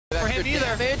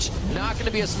fire damage. Not going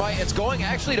to be a smite. It's going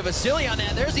actually to Vasilii on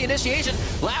that. There's the initiation.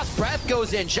 Last breath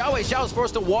goes in. Xiao is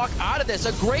forced to walk out of this.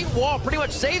 A great wall pretty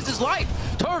much saves his life.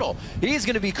 Turtle, he's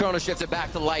going to be chrono shifted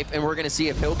back to life, and we're going to see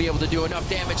if he'll be able to do enough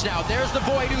damage now. There's the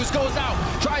Void Ooze goes out.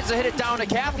 Tries to hit it down to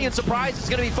Kathy, and surprise is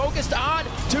going to be focused on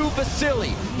to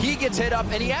Vasilii. He gets hit up,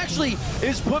 and he actually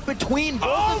is put between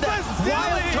both of them.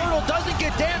 While Turtle doesn't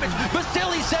get damaged,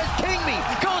 Vasilii says, "King me,"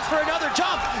 goes for another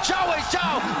jump. Xiao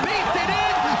beats it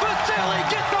in. Vasilii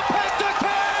gets the Penta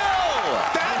Kill!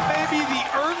 That may be the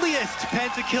earliest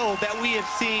Penta Kill that we have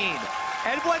seen.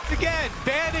 And once again,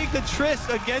 banning the Trist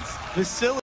against Vasilii.